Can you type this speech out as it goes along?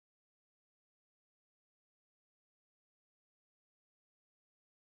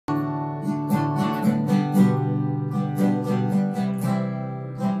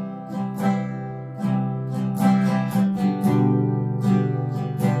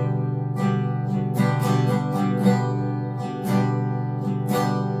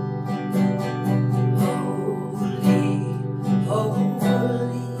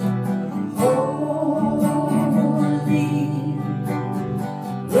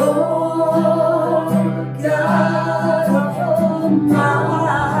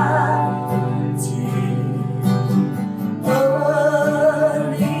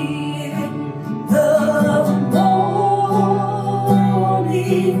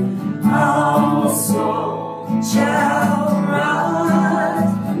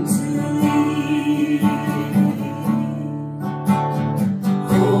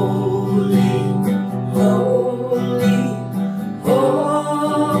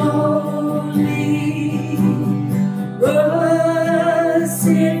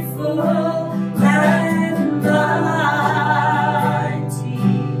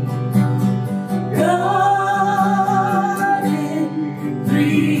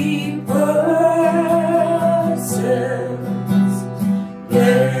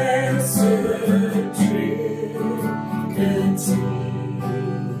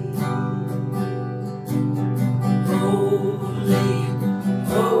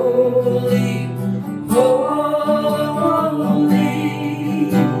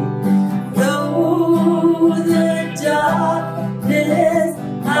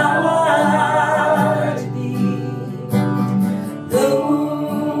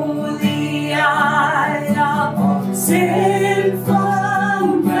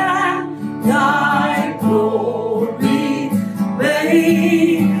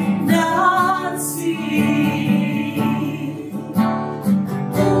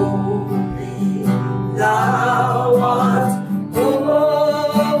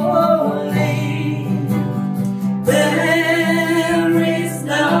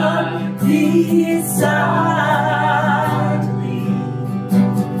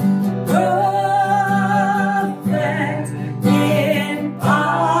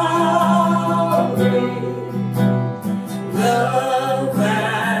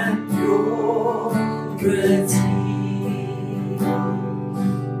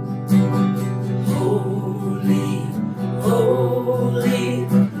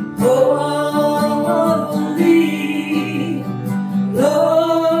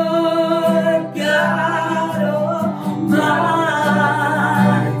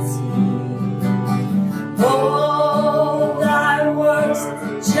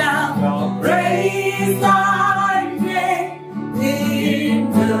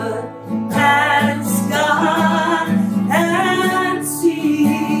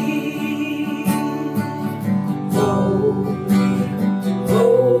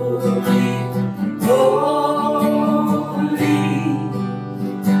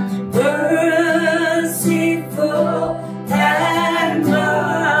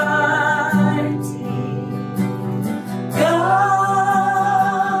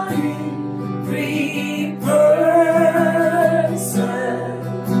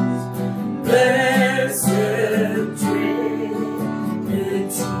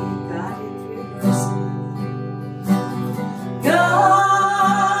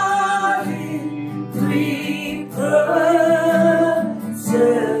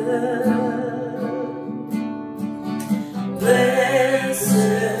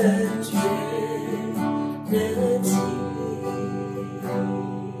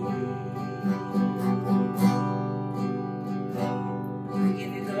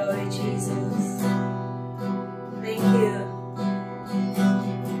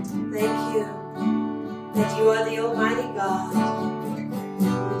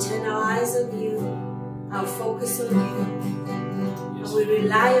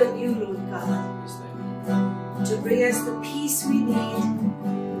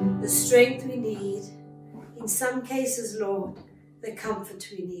Cases, Lord, the comfort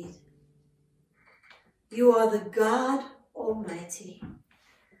we need. You are the God Almighty.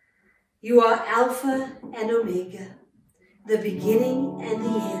 You are Alpha and Omega, the beginning and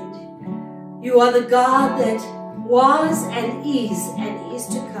the end. You are the God that was and is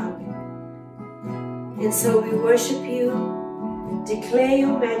to come. And so we worship you, declare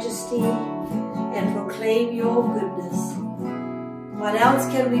your majesty, and proclaim your goodness. What else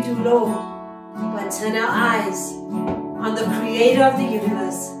can we do, Lord, but turn our eyes on the Creator of the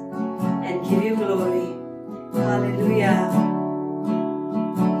universe and give you glory. Hallelujah.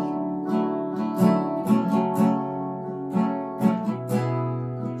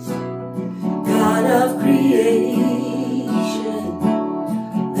 God of creation,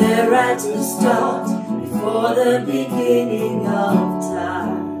 there at the start, before the beginning of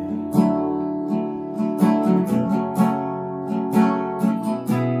time.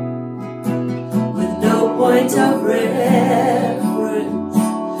 Point of reference,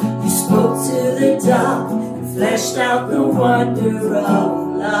 you spoke to the dark and fleshed out the wonder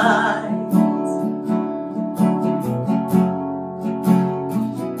of light.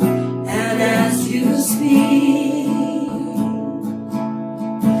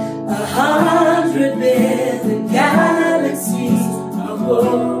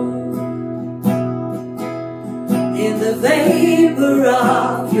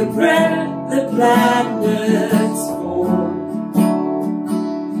 your breath the planets form.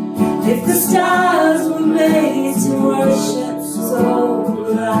 If the stars were made to worship so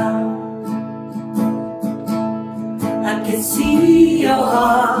loud, I can see your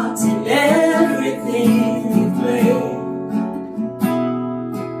heart in everything you've made.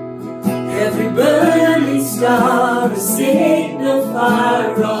 Every burning star, a signal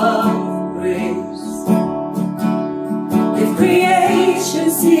fire of grace. If creation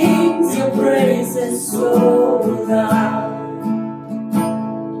sings your praises so loud,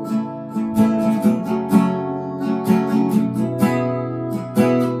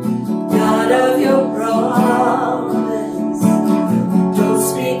 God of your promise, don't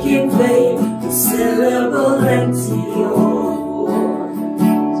speak in vain, a syllable empty your voice.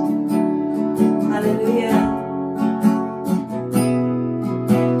 Hallelujah.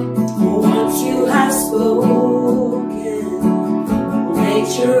 Once you have spoken,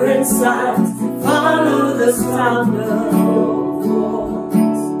 nature and science follow the sound of your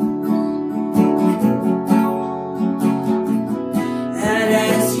voice. And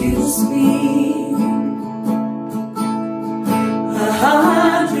as you speak,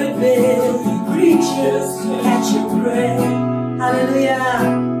 100 billion creatures catch your breath. Hallelujah.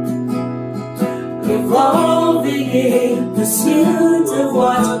 Evolving in pursuit of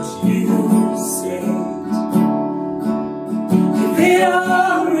what you say. If it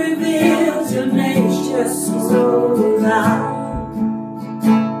all reveals your nature so loud,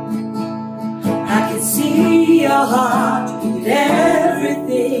 I can see your heart in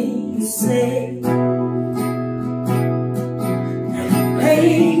everything you say. And you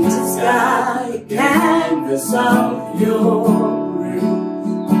paint the sky a canvas of your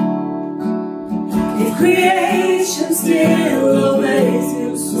if creation still obeys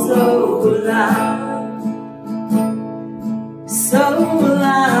you so loud, so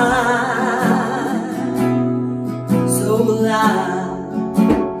loud, so loud.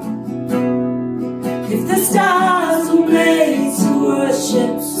 If the stars were made to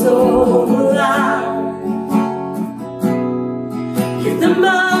worship so loud, if the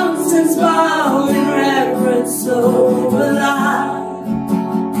mountains bow in reverence so loud,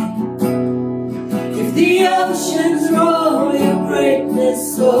 the oceans roar your greatness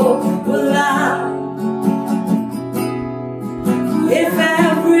so loud. If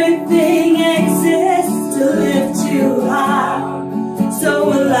everything exists to lift you high, so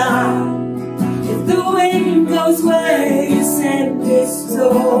loud. If the wind goes where you send it, so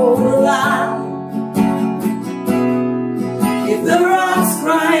loud. If the rocks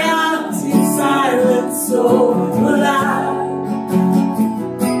cry out in silence, so loud.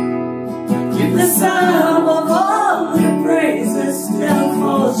 The sum of all the praises still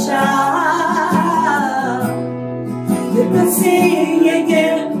falls short. You can sing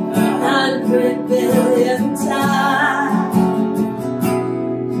again 100 billion times.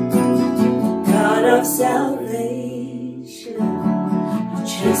 God of salvation, you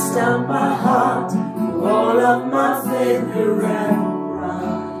chase down my heart through all of my failure and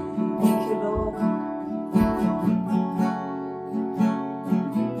pride. Thank you, Lord.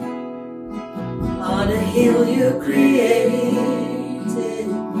 On a hill you created,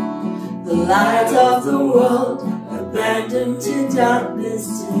 the light of the world, abandoned to darkness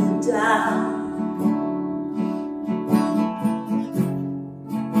to die.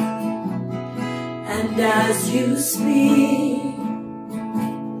 And as you speak,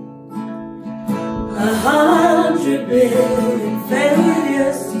 100 billion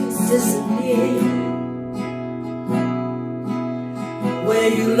failures disappear. Where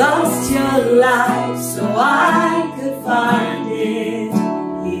you lost your life so I could find it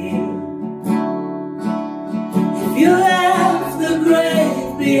here. If you left the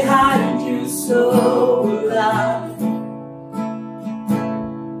grave behind you so alive,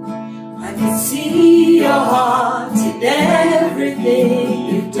 I can see your heart in everything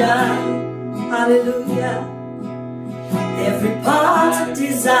you've done. Hallelujah. Every part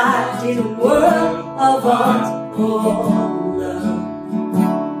designed in a world of art or love.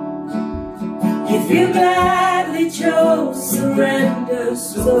 If you gladly chose surrender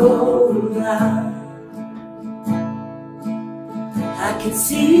so loud, I can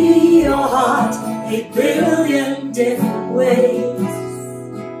see your heart 8 billion different ways.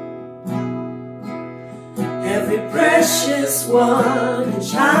 Every precious one, a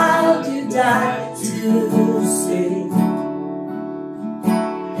child you died to save.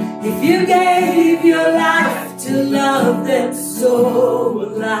 If you gave your life to love them so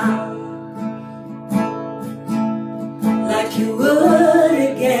loud, like you would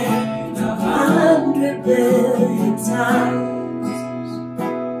again 100 billion times.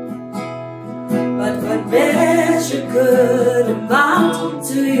 what measure could amount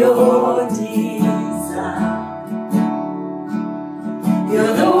to your desire?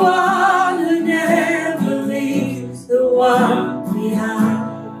 You're the one who never leaves the one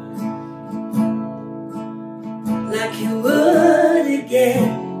behind, like you would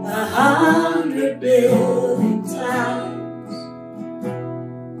again 100 billion times.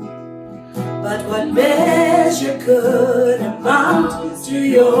 But what measure could amount to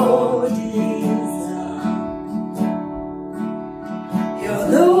your desire? You're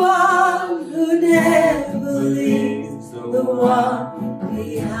the one who never leaves the one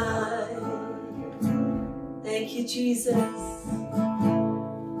behind. Thank you, Jesus.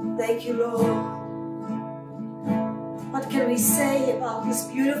 Thank you, Lord. What can we say about this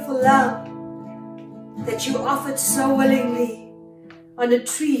beautiful love that you offered so willingly on a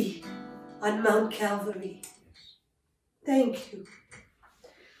tree on Mount Calvary? Thank you.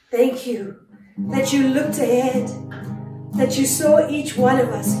 Thank you that you looked ahead, that you saw each one of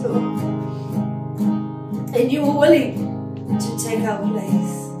us, Lord, and you were willing to take our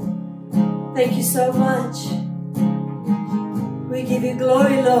place. Thank you so much. We give you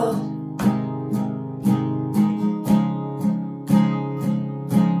glory, Lord.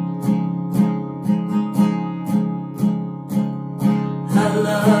 I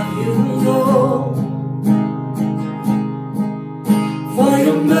love you, Lord, for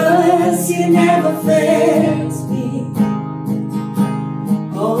your mercy never fails me.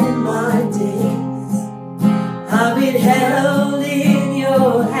 All my days I've been held in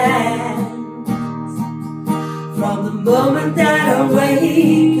your hands, from the moment that I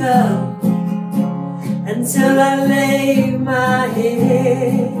wake up until I lay my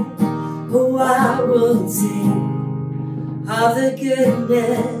head. Oh, I will sing of the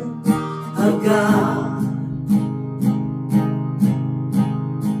goodness of God.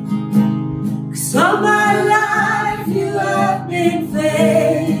 'Cause all my life you have been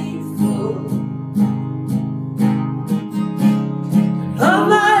faithful. All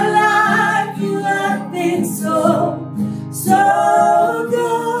my life you have been so, so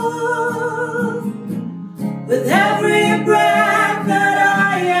good. With every breath that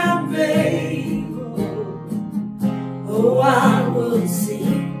I am able, oh, I will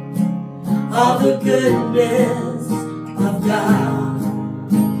sing of the goodness of God.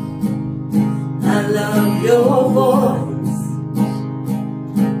 I love your voice.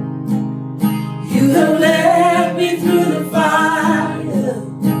 You have led me through the fire,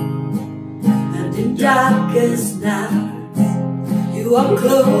 and in darkest nights you are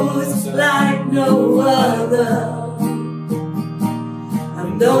close like no other.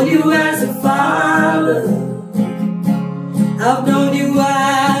 I've known you as a father, I've known you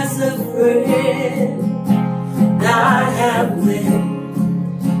as a friend. I have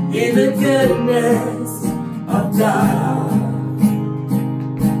lived in the goodness of God.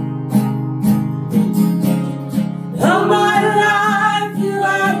 All my life you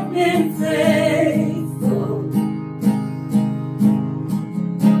have been faithful,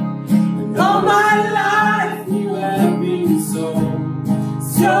 and all my life you have been so,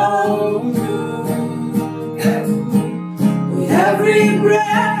 so good. Every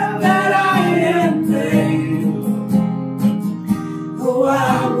breath that I am able, oh,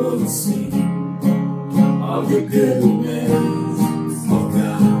 I will sing of the goodness of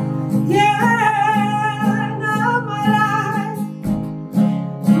God. Yeah,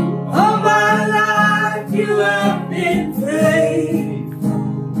 all my life you have been faithful,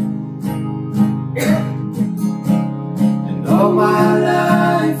 and all my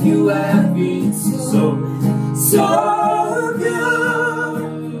life you have been so, so good.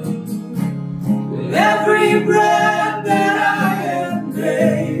 With every breath that I am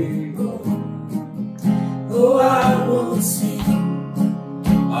able, oh, I will sing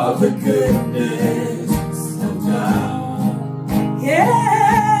of the goodness of God.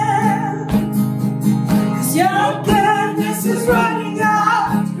 Yeah, 'cause your goodness is running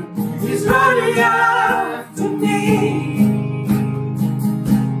out, is running after me.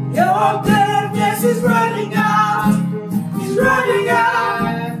 Your goodness is running out, is running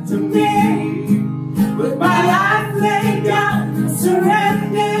after me. With my life laid down,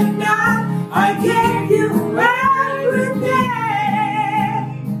 surrendered now, I give you everything.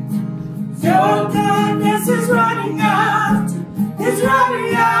 Your goodness is running out, is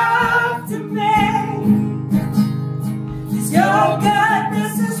running after me. Your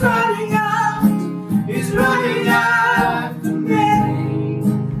goodness is running out,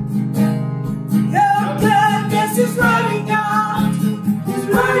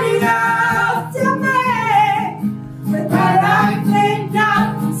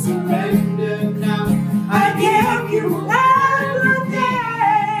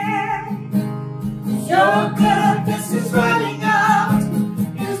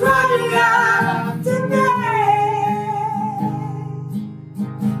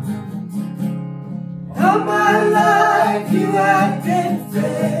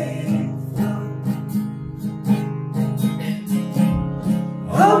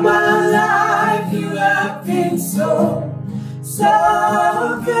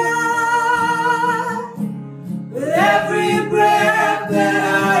 God, with every breath that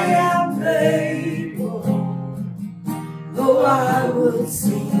I am able, oh, I will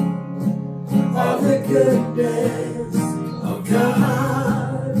sing of the goodness of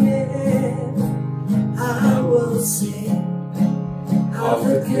God, yeah. I will sing of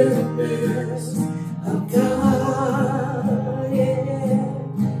the goodness of God, yeah.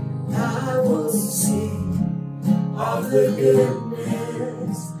 I will sing of the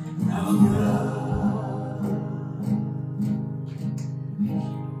goodness of God.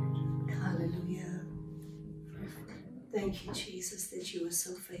 Hallelujah. Thank you, Jesus, that you are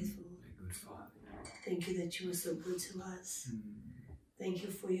so faithful. Thank you that you are so good to us. Thank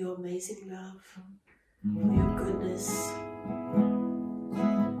you for your amazing love, for your goodness.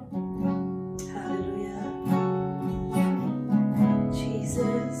 Hallelujah.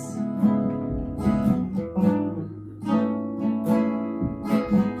 Jesus.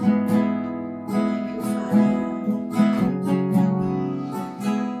 Thank you, Father.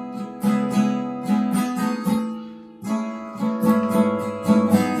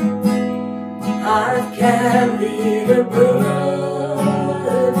 I've carried a burden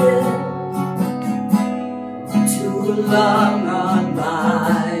too long on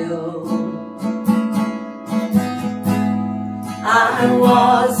my own. I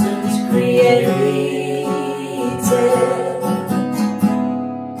wasn't created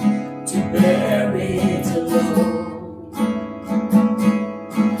to bear it alone.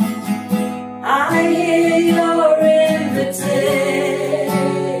 I hear your invitation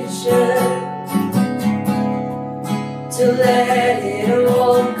to let it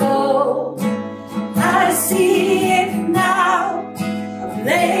all go. I see it now, I'm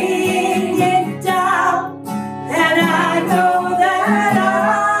laying it down, and I know that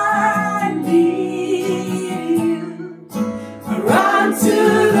I need you. I run to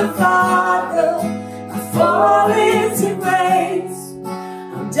the Father, I fall into grace.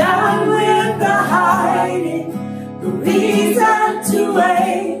 I'm done with the hiding, the reason to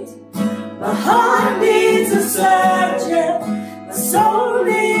wait. My heart needs a surgeon, my soul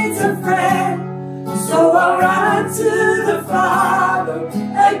needs a friend. So I run to the Father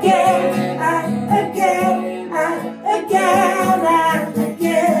again and again and again and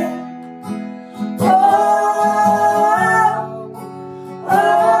again. Oh, oh,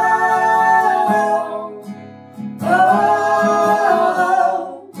 oh, oh.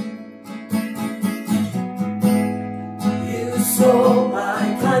 You saw my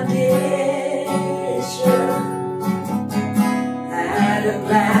condition, had a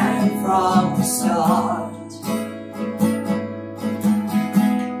plan from the start.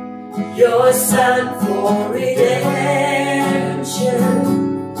 Your Son for redemption,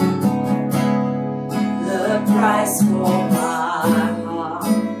 the price for my heart.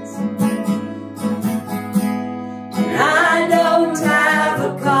 And I don't have a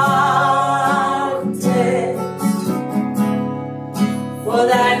contest for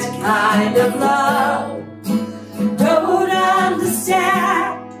that kind of love. Don't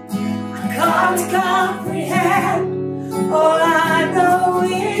understand, I can't comprehend. All I know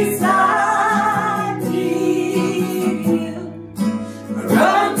is I need you. I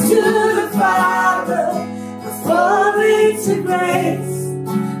run to the Father, I fall into grace.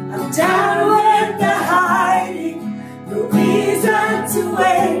 I'm down with the hiding, no reason to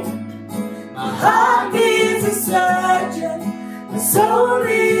wait. My heart needs a surgeon, my soul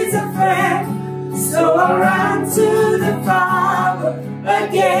needs a friend. So I run to the Father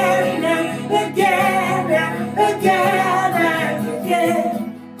again and again and again and again.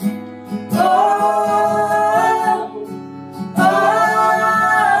 Oh, oh,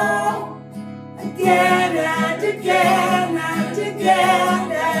 again and again and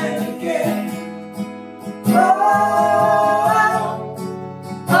again and again. Oh,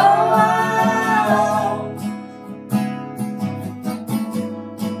 oh,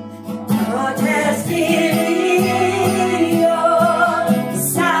 God has been in your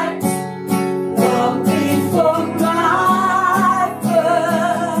sight long before my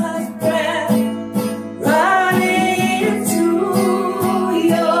first breath, running into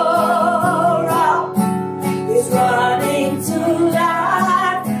your arms. He's running to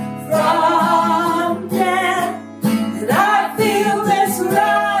life from death, and I feel this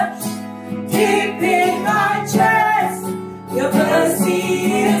rush deep in my chest. Your mercy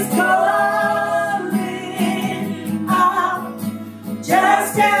is calling out,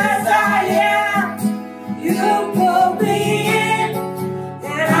 just as I am. You pull me in,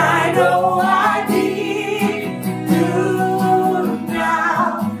 and I know I need you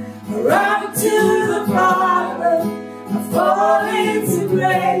now. I run to the Father, I fall in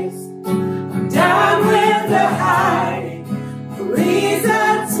grace. I'm done with the hiding, no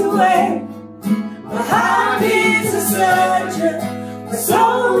reason to wait. My heart needs a surgeon, my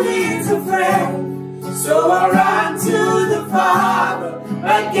soul needs a friend. So I run to the Father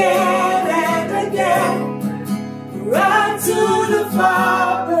again and again. Run to the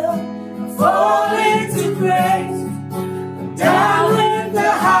Father, fall into grace. I'm done with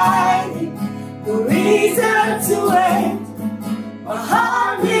the hiding, no reason to wait. My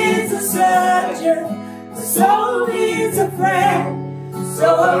heart needs a surgeon, my soul needs a friend. So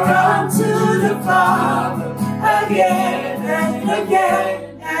I run to the Father again and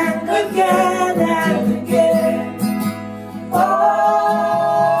again and again and again. Oh,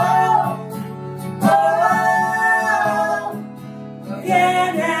 oh,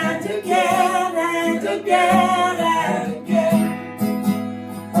 again and again and again and again.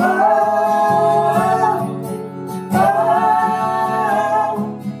 Oh, oh,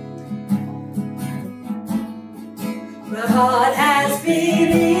 my heart has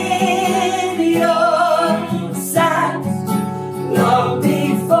been in your sight long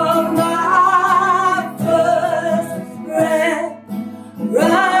before my first breath,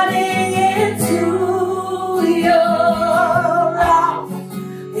 running into your arms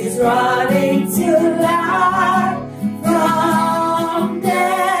is running till life from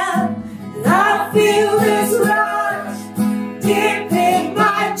there. And I feel this rush deep in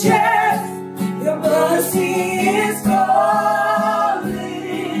my chest. Your mercy is calling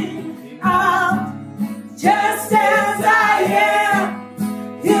out. Just as I am,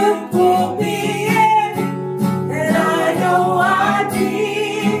 you pull me in, and I know I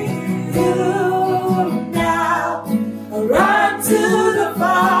need you now. I run to the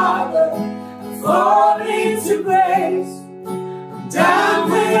Father, I fall into grace. I'm done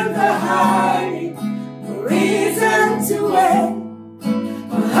with the hiding, no reason to wait.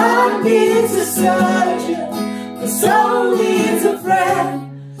 My heart needs a surgeon, my soul needs a friend.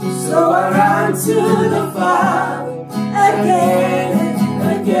 So I run to the Father again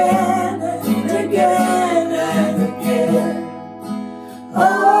and again and again and again. Oh,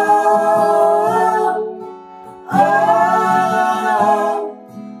 oh,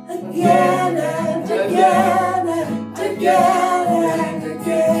 again and again and again and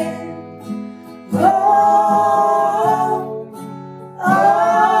again. Oh, oh,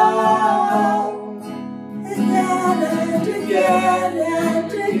 again and again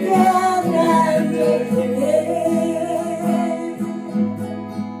and again and again.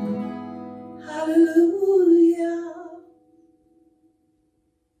 Hallelujah.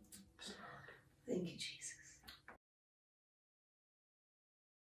 Thank you, Jesus.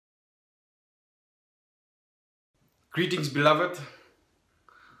 Greetings, beloved.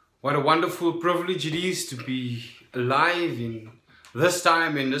 What a wonderful privilege it is to be alive in this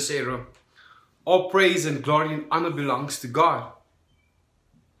time, in this era. All praise and glory and honor belongs to God.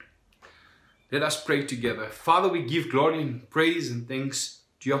 Let us pray together. Father, we give glory and praise and thanks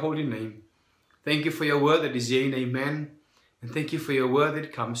to your holy name. Thank you for your word that is yea and amen. And thank you for your word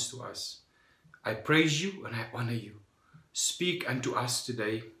that comes to us. I praise you and I honor you. Speak unto us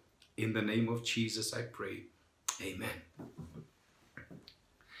today. In the name of Jesus, I pray. Amen.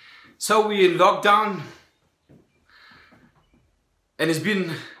 So we're in lockdown, and it's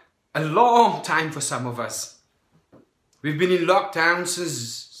been a long time for some of us. We've been in lockdown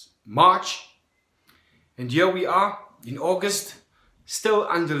since March, and here we are in August, still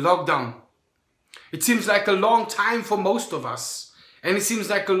under lockdown. It seems like a long time for most of us, and it seems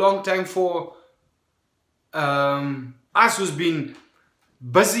like a long time for us who's been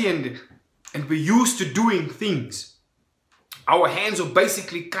busy and we're used to doing things. Our hands are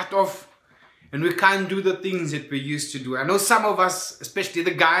basically cut off and we can't do the things that we used to do. I know some of us, especially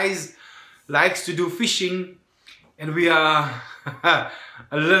the guys, likes to do fishing, and we are a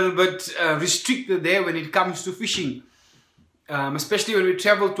little bit restricted there when it comes to fishing. Especially when we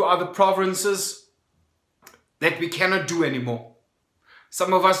travel to other provinces that we cannot do anymore.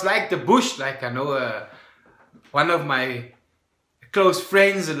 Some of us like the bush, like I know one of my close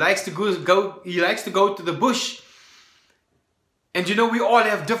friends that likes to go to the bush. And you know, we all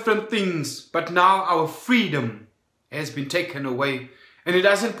have different things, but now our freedom has been taken away, and it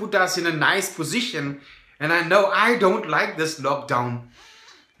doesn't put us in a nice position. And I know I don't like this lockdown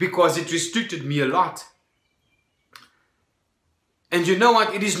because it restricted me a lot. And you know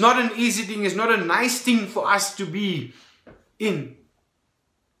what? It is not an easy thing. It's not a nice thing for us to be in.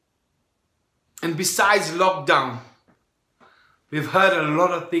 And besides lockdown, we've heard a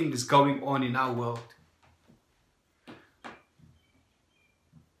lot of things going on in our world.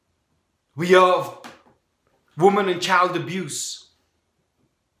 We have women and child abuse.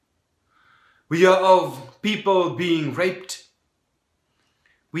 We hear of people being raped.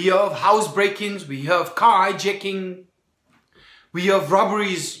 We hear of house break-ins. We hear of car hijacking. We hear of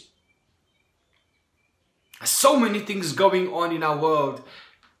robberies. So many things going on in our world.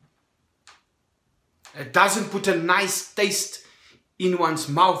 It doesn't put a nice taste in one's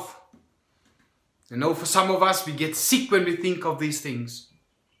mouth. You know, for some of us, we get sick when we think of these things.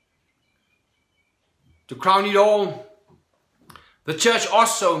 To crown it all, the church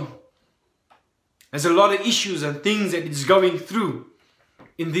also has a lot of issues and things that it's going through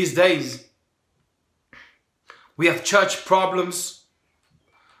in these days. We have church problems.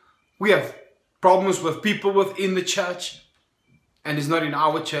 We have problems with people within the church. And it's not in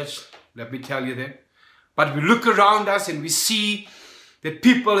our church, let me tell you that. But we look around us and we see that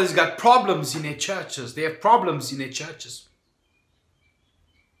people has got problems in their churches. They have problems in their churches.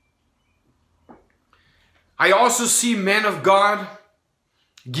 I also see men of God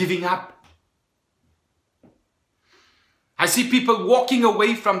giving up. I see people walking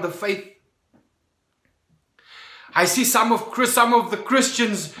away from the faith. I see some of the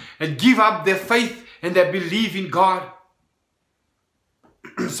Christians give up their faith and they believe in God.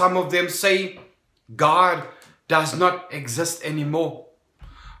 Some of them say God does not exist anymore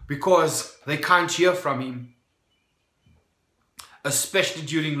because they can't hear from Him, especially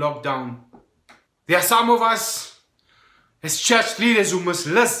during lockdown. There are some of us as church leaders who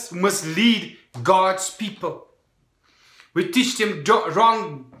must lead God's people. We teach them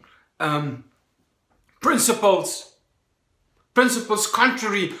wrong principles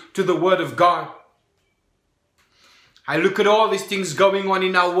contrary to the Word of God. I look at all these things going on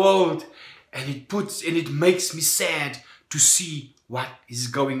in our world and it makes me sad to see what is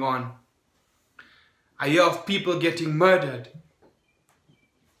going on. I hear of people getting murdered.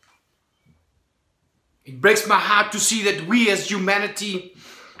 It breaks my heart to see that we as humanity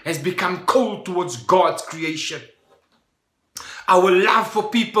has become cold towards God's creation. Our love for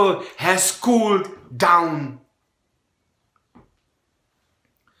people has cooled down.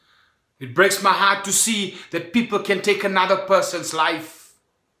 It breaks my heart to see that people can take another person's life.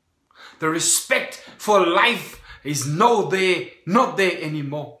 The respect for life is not there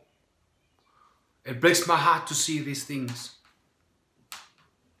anymore. It breaks my heart to see these things.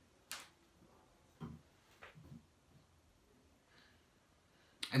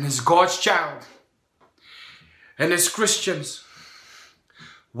 And as God's child, and as Christians,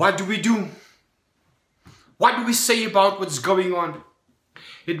 what do we do? What do we say about what's going on?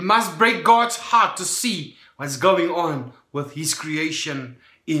 It must break God's heart to see what's going on with His creation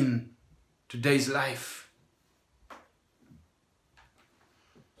in today's life.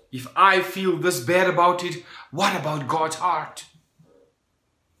 If I feel this bad about it, what about God's heart?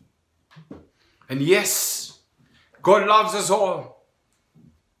 And yes, God loves us all.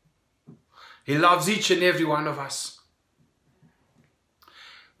 He loves each and every one of us.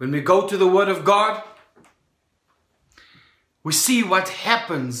 When we go to the Word of God, we see what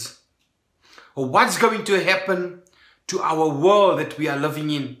happens or what's going to happen to our world that we are living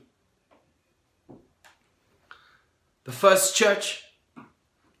in. The first church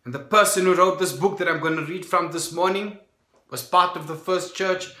and the person who wrote this book that I'm going to read from this morning was part of the first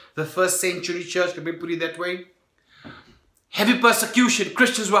church, the first century church, can we put it that way? Heavy persecution,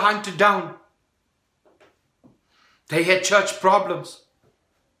 Christians were hunted down. They had church problems.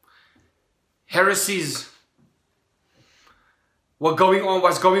 Heresies was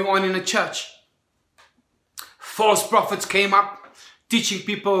going on in the church. False prophets came up teaching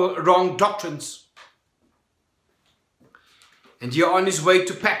people wrong doctrines. And here on his way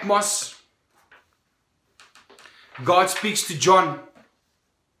to Patmos, God speaks to John.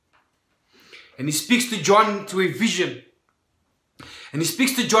 And He speaks to John through a vision. And He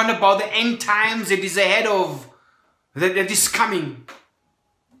speaks to John about the end times that is ahead of, that is coming.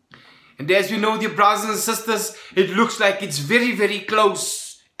 And as we know, dear brothers and sisters, it looks like it's very, very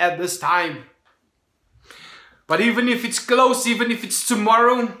close at this time. But even if it's close, even if it's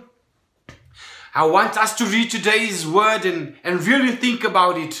tomorrow, I want us to read today's word and really think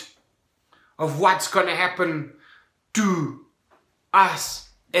about it, of what's going to happen to us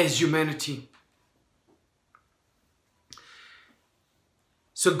as humanity.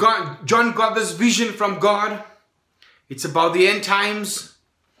 So John got this vision from God. It's about the end times.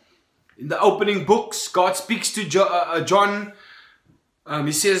 In the opening books, God speaks to John.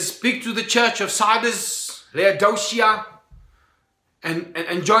 He says, speak to the church of Sardis, Laodicea.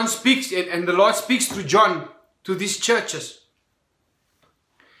 And John speaks, and the Lord speaks through John to these churches.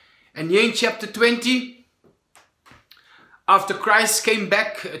 And here in chapter 20, after Christ came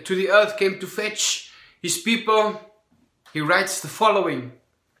back to the earth, came to fetch His people, He writes the following.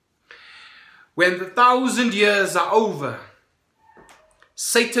 when the 1,000 years are over,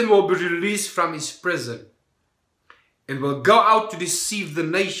 Satan will be released from his prison and will go out to deceive the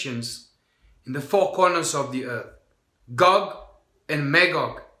nations in the four corners of the earth, Gog and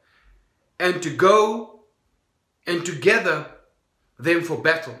Magog, and to go and to gather them for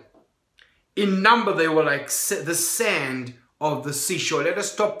battle. In number they were like the sand of the seashore. Let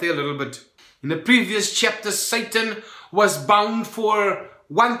us stop there a little bit. In the previous chapter, Satan was bound for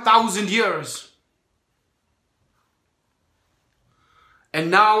 1,000 years. And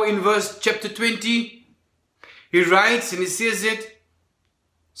now in chapter 20, he writes and he says it,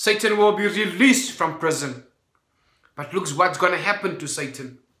 Satan will be released from prison. But look what's going to happen to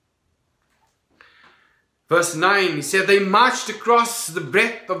Satan. Verse 9, he said, they marched across the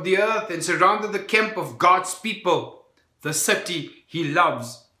breadth of the earth and surrounded the camp of God's people, the city he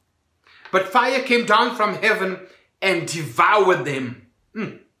loves. But fire came down from heaven and devoured them.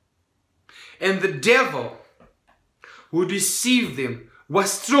 And the devil who deceived them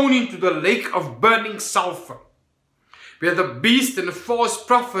was thrown into the lake of burning sulfur, where the beast and the false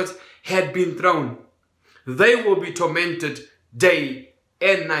prophet had been thrown. They will be tormented day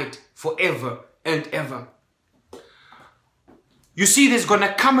and night forever and ever. You see, there's going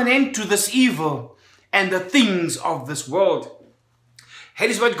to come an end to this evil and the things of this world. That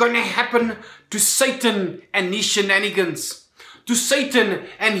is what's going to happen to Satan and his shenanigans. To Satan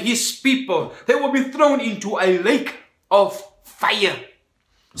and his people. They will be thrown into a lake of fire.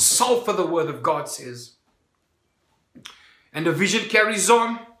 Sulfur, the word of God says. And the vision carries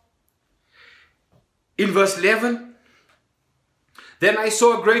on. In verse 11. Then I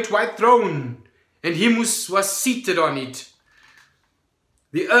saw a great white throne, and him who was seated on it.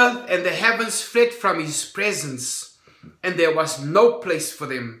 The earth and the heavens fled from his presence, and there was no place for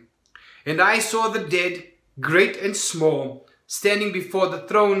them. And I saw the dead, great and small, standing before the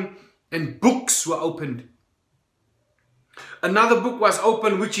throne, and books were opened. Another book was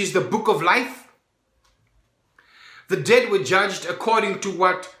opened, which is the book of life. The dead were judged according to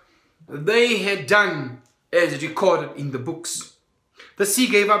what they had done, as recorded in the books. The sea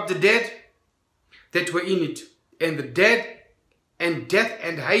gave up the dead that were in it, and the dead and death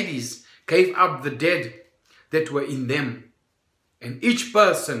and Hades gave up the dead that were in them. And each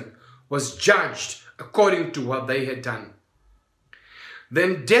person was judged according to what they had done.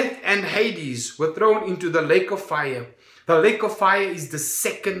 Then death and Hades were thrown into the lake of fire. The lake of fire is the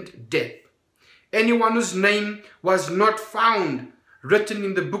second death. Anyone whose name was not found written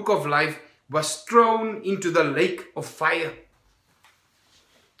in the book of life was thrown into the lake of fire.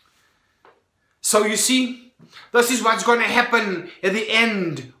 So you see, this is what's going to happen at the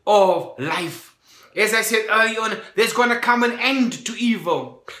end of life. As I said earlier on, there's going to come an end to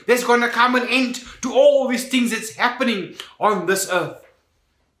evil. There's going to come an end to all these things that's happening on this earth.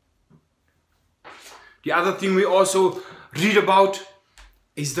 The other thing we also read about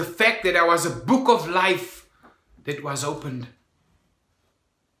is the fact that there was a book of life that was opened.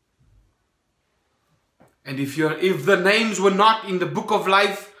 And if the names were not in the book of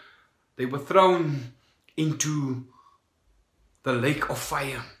life, they were thrown into the lake of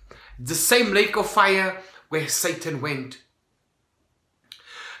fire. The same lake of fire where Satan went.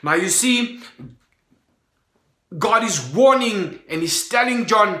 Now you see, God is warning and He's telling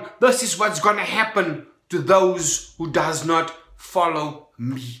John, this is what's going to happen to those who does not follow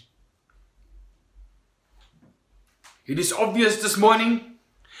me. It is obvious this morning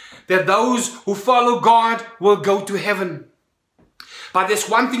that those who follow God will go to heaven. But there's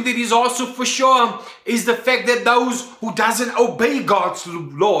one thing that is also for sure, is the fact that those who doesn't obey God's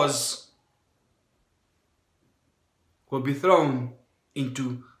laws will be thrown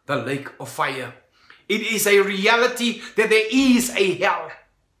into the lake of fire. It is a reality that there is a hell.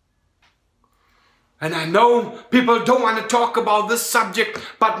 And I know people don't want to talk about this subject,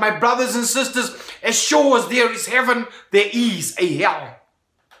 but my brothers and sisters, as sure as there is heaven, there is a hell.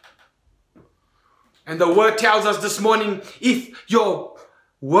 And the word tells us this morning, if your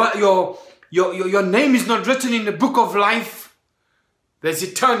name is not written in the book of life, there's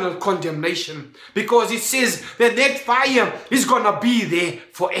eternal condemnation. Because it says that that fire is going to be there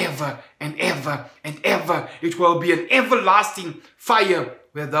forever and ever and ever. It will be an everlasting fire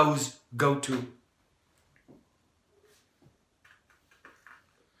where those go to.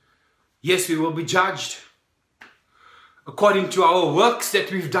 Yes, we will be judged according to our works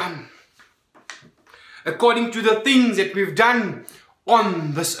that we've done. According to the things that we've done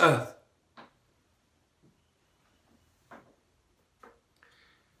on this earth.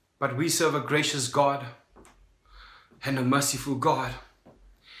 But we serve a gracious God and a merciful God.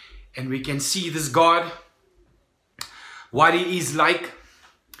 And we can see this God, what He is like,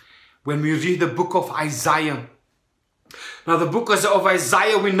 when we read the book of Isaiah. Now the book of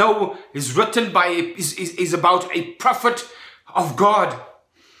Isaiah, we know, is written by, is about a prophet of God.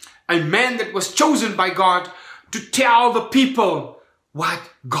 A man that was chosen by God to tell the people what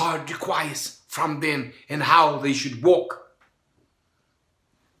God requires from them and how they should walk.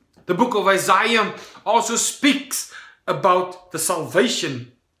 The book of Isaiah also speaks about the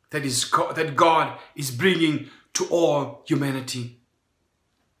salvation that God is bringing to all humanity.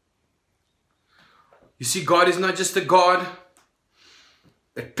 You see, God is not just a God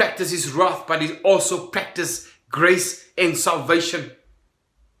that practices wrath, but He also practices grace and salvation.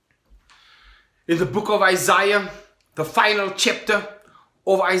 In the book of Isaiah, the final chapter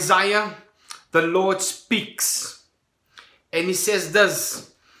of Isaiah, the Lord speaks. And He says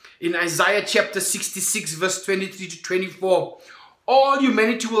this in Isaiah chapter 66 verse 23 to 24. All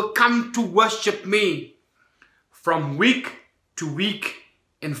humanity will come to worship me from week to week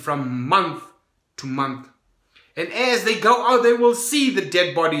and from month to month. And as they go out, they will see the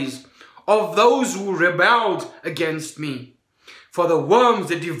dead bodies of those who rebelled against me. For the worms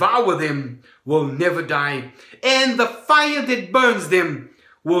that devour them will never die, and the fire that burns them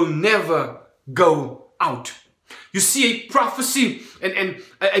will never go out. You see, a prophecy and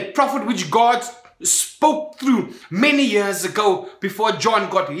a prophet which God spoke through many years ago before John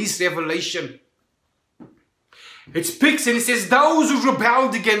got his revelation. It speaks and it says, those who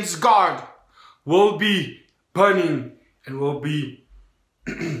rebelled against God will be burning and will be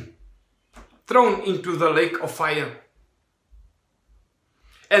thrown into the lake of fire.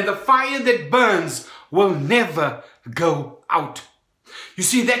 And the fire that burns will never go out. You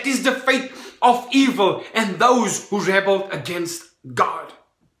see, that is the fate of evil and those who rebelled against God.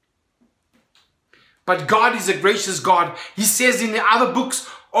 But God is a gracious God. He says in the other books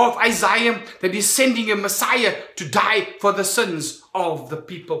of Isaiah that He's sending a Messiah to die for the sins of the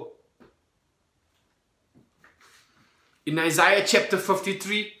people. In Isaiah chapter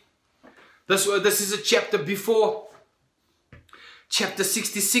 53, this is a chapter before chapter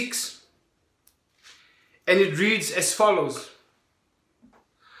 66, and it reads as follows.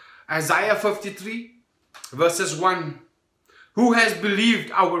 Isaiah 53 verses 1. Who has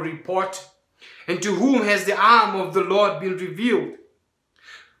believed our report, and to whom has the arm of the Lord been revealed?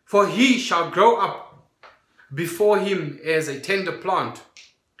 For he shall grow up before him as a tender plant,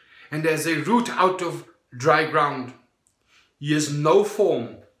 and as a root out of dry ground. He has no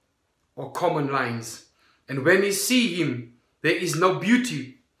form or common lines, and when we see him, there is no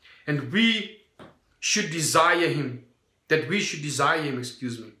beauty, and we should desire him,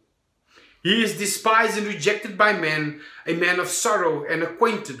 He is despised and rejected by men, a man of sorrow and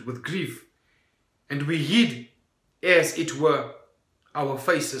acquainted with grief. And we hid, as it were, our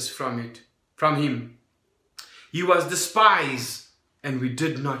faces from him. He was despised, and we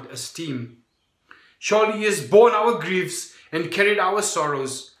did not esteem. Surely he has borne our griefs and carried our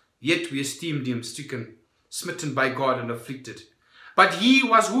sorrows, yet we esteemed him stricken, smitten by God and afflicted. But he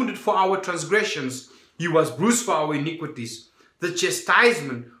was wounded for our transgressions, he was bruised for our iniquities. The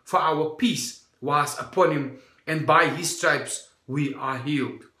chastisement for our peace was upon him, and by his stripes we are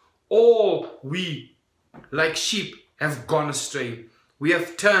healed. All we, like sheep, have gone astray. We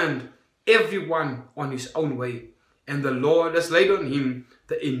have turned everyone on his own way, and the Lord has laid on him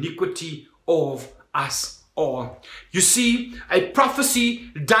the iniquity of us all. You see, a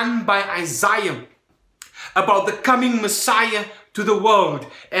prophecy done by Isaiah about the coming Messiah to the world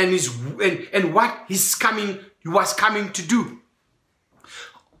and what he was coming to do.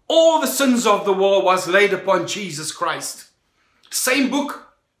 All the sins of the world was laid upon Jesus Christ. Same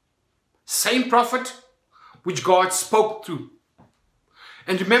book, same prophet, which God spoke through.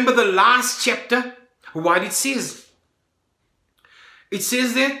 And remember the last chapter, what it says. It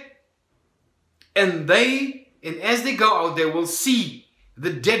says that, and as they go out, they will see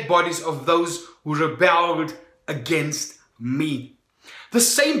the dead bodies of those who rebelled against me. The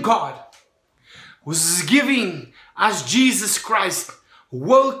same God who is giving us Jesus Christ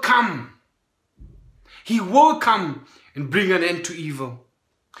will come. He will come and bring an end to evil.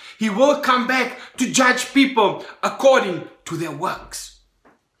 He will come back to judge people according to their works.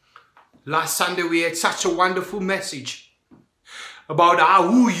 Last Sunday we had such a wonderful message about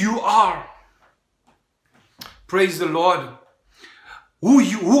who you are. Praise the Lord.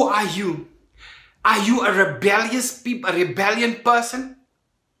 Who are you? Are you a rebellion person?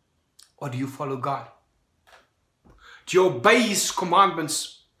 Or do you follow God? Do you obey His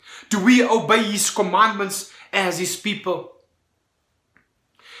commandments? Do we obey His commandments as His people?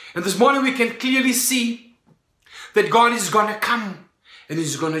 And this morning we can clearly see that God is going to come and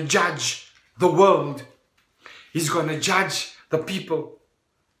He's going to judge the world. He's going to judge the people.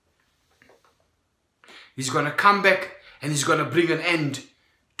 He's going to come back and he's going to bring an end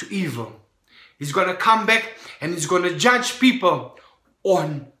to evil. He's going to come back and he's going to judge people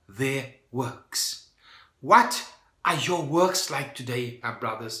on their works. What are your works like today, my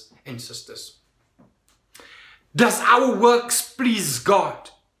brothers and sisters? Does our works please God?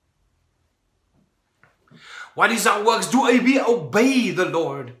 What is our works? Do we obey the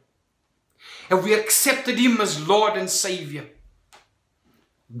Lord? Have we accepted Him as Lord and Savior?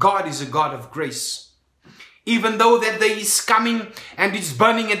 God is a God of grace. Even though that day is coming and it's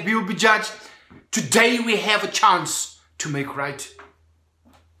burning and we will be judged, today we have a chance to make right.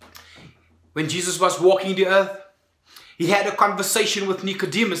 When Jesus was walking the earth, He had a conversation with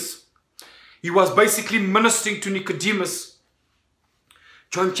Nicodemus. He was basically ministering to Nicodemus.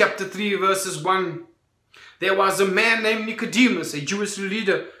 John chapter 3 verses 1. There was a man named Nicodemus, a Jewish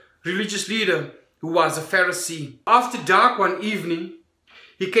religious leader, who was a Pharisee. After dark one evening,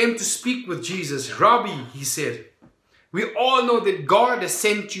 he came to speak with Jesus. Rabbi, he said, we all know that God has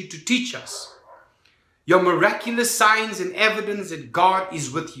sent you to teach us your miraculous signs and evidence that God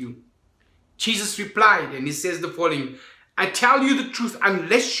is with you. Jesus replied, and he says the following, I tell you the truth,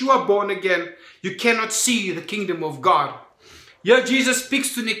 unless you are born again, you cannot see the kingdom of God. Here Jesus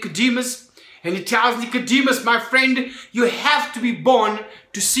speaks to Nicodemus, and he tells Nicodemus, my friend, you have to be born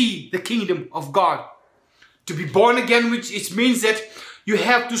to see the kingdom of God. To be born again, which it means that you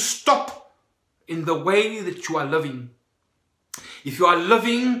have to stop in the way that you are living. If you are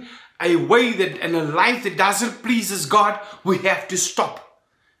living a way that and a life that doesn't please God, we have to stop.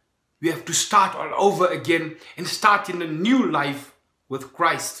 We have to start all over again and start in a new life with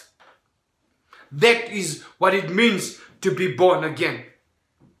Christ. That is what it means to be born again.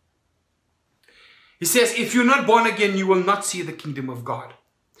 He says, if you're not born again, you will not see the kingdom of God.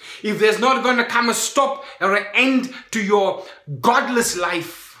 If there's not going to come a stop or an end to your godless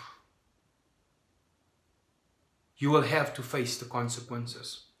life, you will have to face the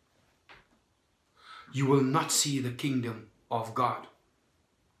consequences. You will not see the kingdom of God.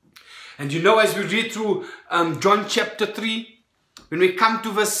 And you know, as we read through John chapter 3, when we come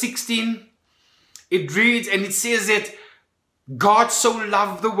to verse 16, it reads and it says that God so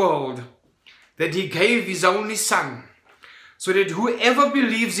loved the world that He gave His only Son, so that whoever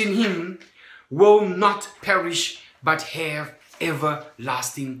believes in Him will not perish but have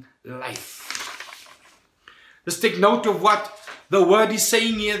everlasting life. Let's take note of what the word is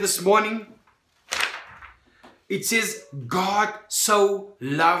saying here this morning. It says, God so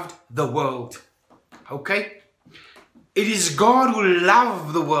loved the world. Okay? It is God who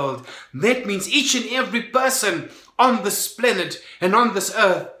loved the world. That means each and every person on this planet and on this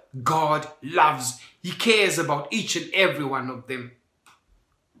earth, God loves. He cares about each and every one of them.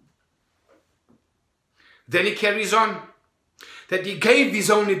 Then He carries on that He gave His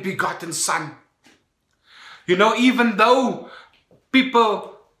only begotten Son. You know, even though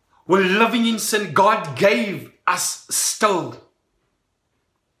people were living in sin, God gave us still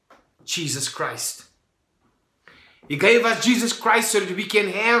Jesus Christ. He gave us Jesus Christ so that we can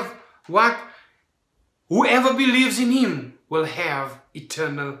have what? Whoever believes in Him will have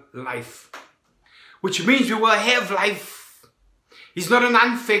eternal life. Which means we will have life. He's not an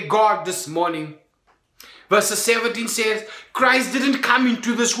unfair God this morning. Verse 17 says, Christ didn't come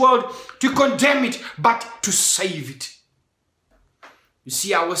into this world to condemn it, but to save it. You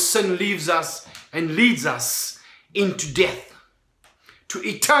see, our sin leaves us and leads us into death, to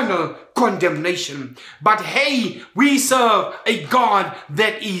eternal condemnation. But hey, we serve a God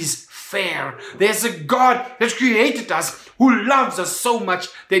that is fair. There's a God that created us, who loves us so much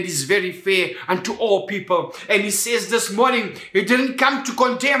that is very fair unto all people. And He says this morning, He didn't come to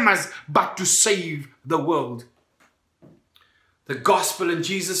condemn us, but to save the world. The gospel in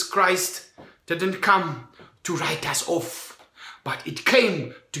Jesus Christ didn't come to write us off, but it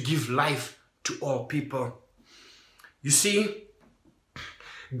came to give life to all people. You see,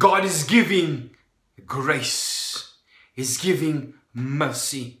 God is giving grace. He's giving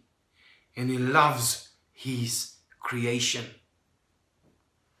mercy. And He loves His creation.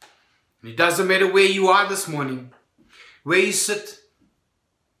 And it doesn't matter where you are this morning, where you sit.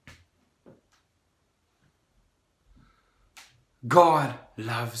 God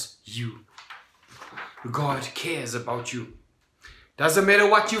loves you. God cares about you. Doesn't matter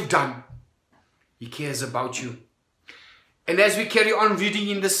what you've done. He cares about you. And as we carry on reading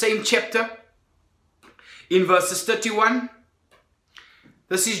in the same chapter, in verses 31,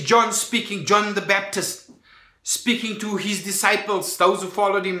 this is John speaking, John the Baptist, speaking to his disciples, those who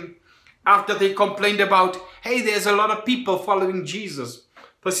followed him, after they complained about, hey, there's a lot of people following Jesus.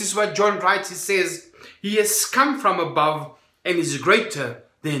 This is what John writes. He says, He has come from above and is greater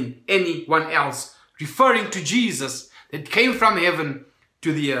than anyone else. referring to Jesus that came from heaven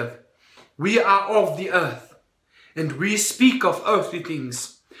to the earth. We are of the earth, and we speak of earthly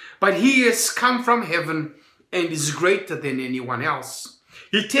things, but he has come from heaven and is greater than anyone else.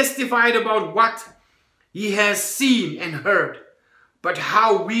 He testified about what he has seen and heard, but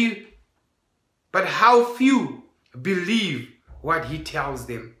how few believe what he tells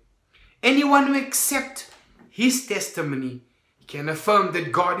them. Anyone who accepts his testimony can affirm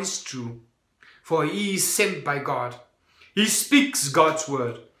that God is true, for he is sent by God. He speaks God's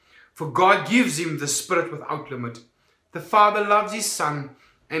word, for God gives him the Spirit without limit. The Father loves his Son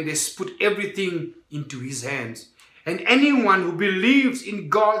and has put everything into his hands. And anyone who believes in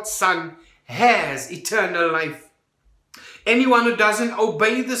God's Son has eternal life. Anyone who doesn't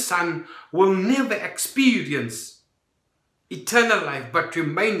obey the Son will never experience eternal life, but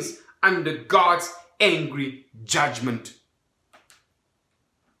remains under God's angry judgment.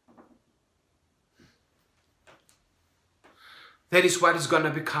 That is what is going to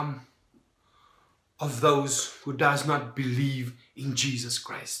become of those who does not believe in Jesus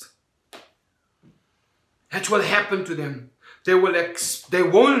Christ. That will happen to them. They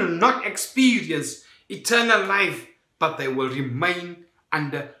will not experience eternal life, but they will remain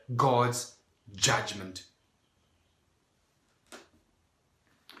under God's judgment.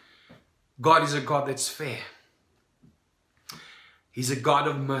 God is a God that's fair. He's a God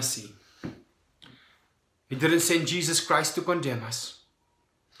of mercy. He didn't send Jesus Christ to condemn us,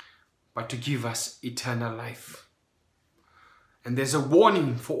 but to give us eternal life. And there's a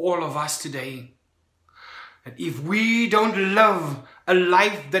warning for all of us today, that if we don't live a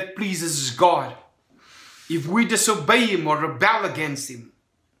life that pleases God, if we disobey him or rebel against him,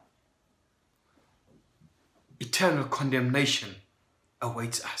 eternal condemnation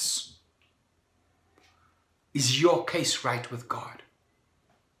awaits us. Is your case right with God?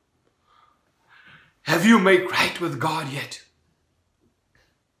 Have you made right with God yet?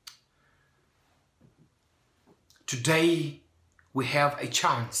 Today we have a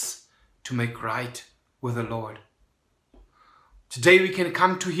chance to make right with the Lord. Today we can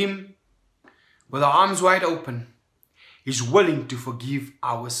come to him with our arms wide open. He's willing to forgive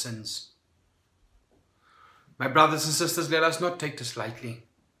our sins. My brothers and sisters, let us not take this lightly,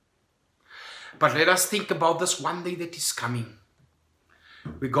 but let us think about this one day that is coming,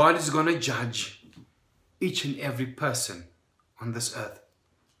 where God is going to judge each and every person on this earth.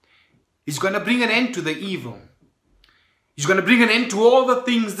 He's going to bring an end to the evil. He's going to bring an end to all the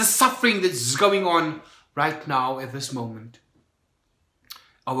things, the suffering that's going on right now at this moment.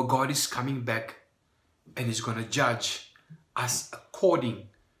 Our God is coming back and he's going to judge us according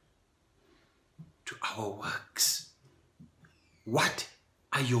to our works. What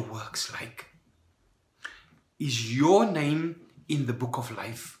are your works like? Is your name in the book of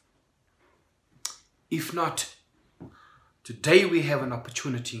life? If not, today we have an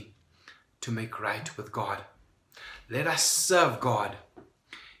opportunity to make right with God. Let us serve God.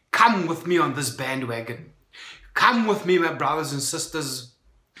 Come with me on this bandwagon. Come with me, my brothers and sisters,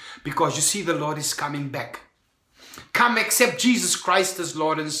 because you see the Lord is coming back. Come accept Jesus Christ as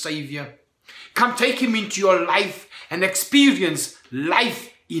Lord and Savior. Come take him into your life and experience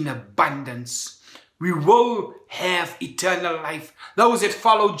life in abundance. We will have eternal life. Those that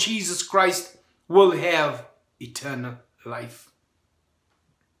follow Jesus Christ will have eternal life.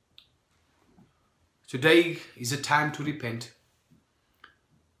 Today is a time to repent.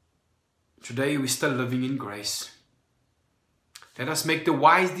 Today we're still living in grace. Let us make the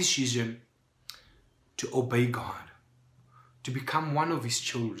wise decision to obey God, to become one of his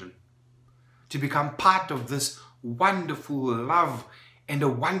children, to become part of this wonderful love and a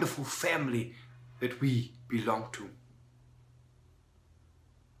wonderful family that we belong to.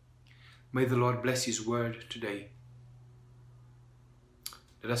 May the Lord bless his word today.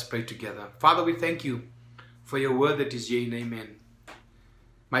 Let us pray together. Father, we thank you for your word that is yea and amen.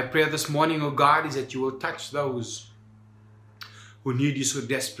 My prayer this morning, O God, is that you will touch those who need you so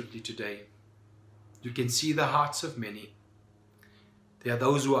desperately today. You can see the hearts of many. There are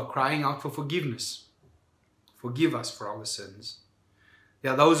those who are crying out for forgiveness. Forgive us for our sins.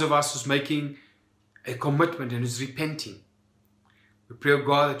 There are those of us who's making a commitment and who's repenting. We pray, O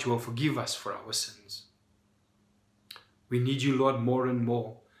God, that you will forgive us for our sins. We need you, Lord, more and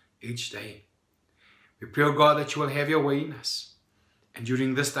more each day. We pray, O God, that you will have your way in us. And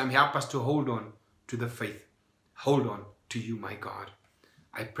during this time, help us to hold on to the faith. Hold on to you, my God.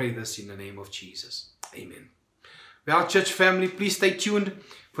 I pray this in the name of Jesus. Amen. Well, church family, please stay tuned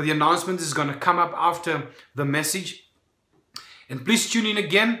for the announcement is going to come up after the message. And please tune in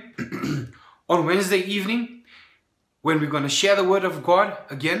again on Wednesday evening when we're going to share the word of God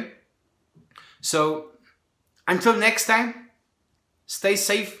again. So until next time, stay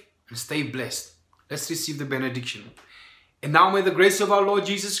safe and stay blessed. Let's receive the benediction. And now may the grace of our Lord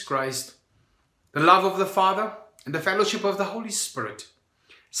Jesus Christ, the love of the Father, and the fellowship of the Holy Spirit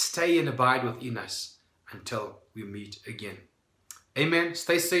stay and abide within us until we meet again. Amen.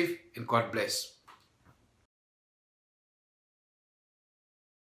 Stay safe and God bless.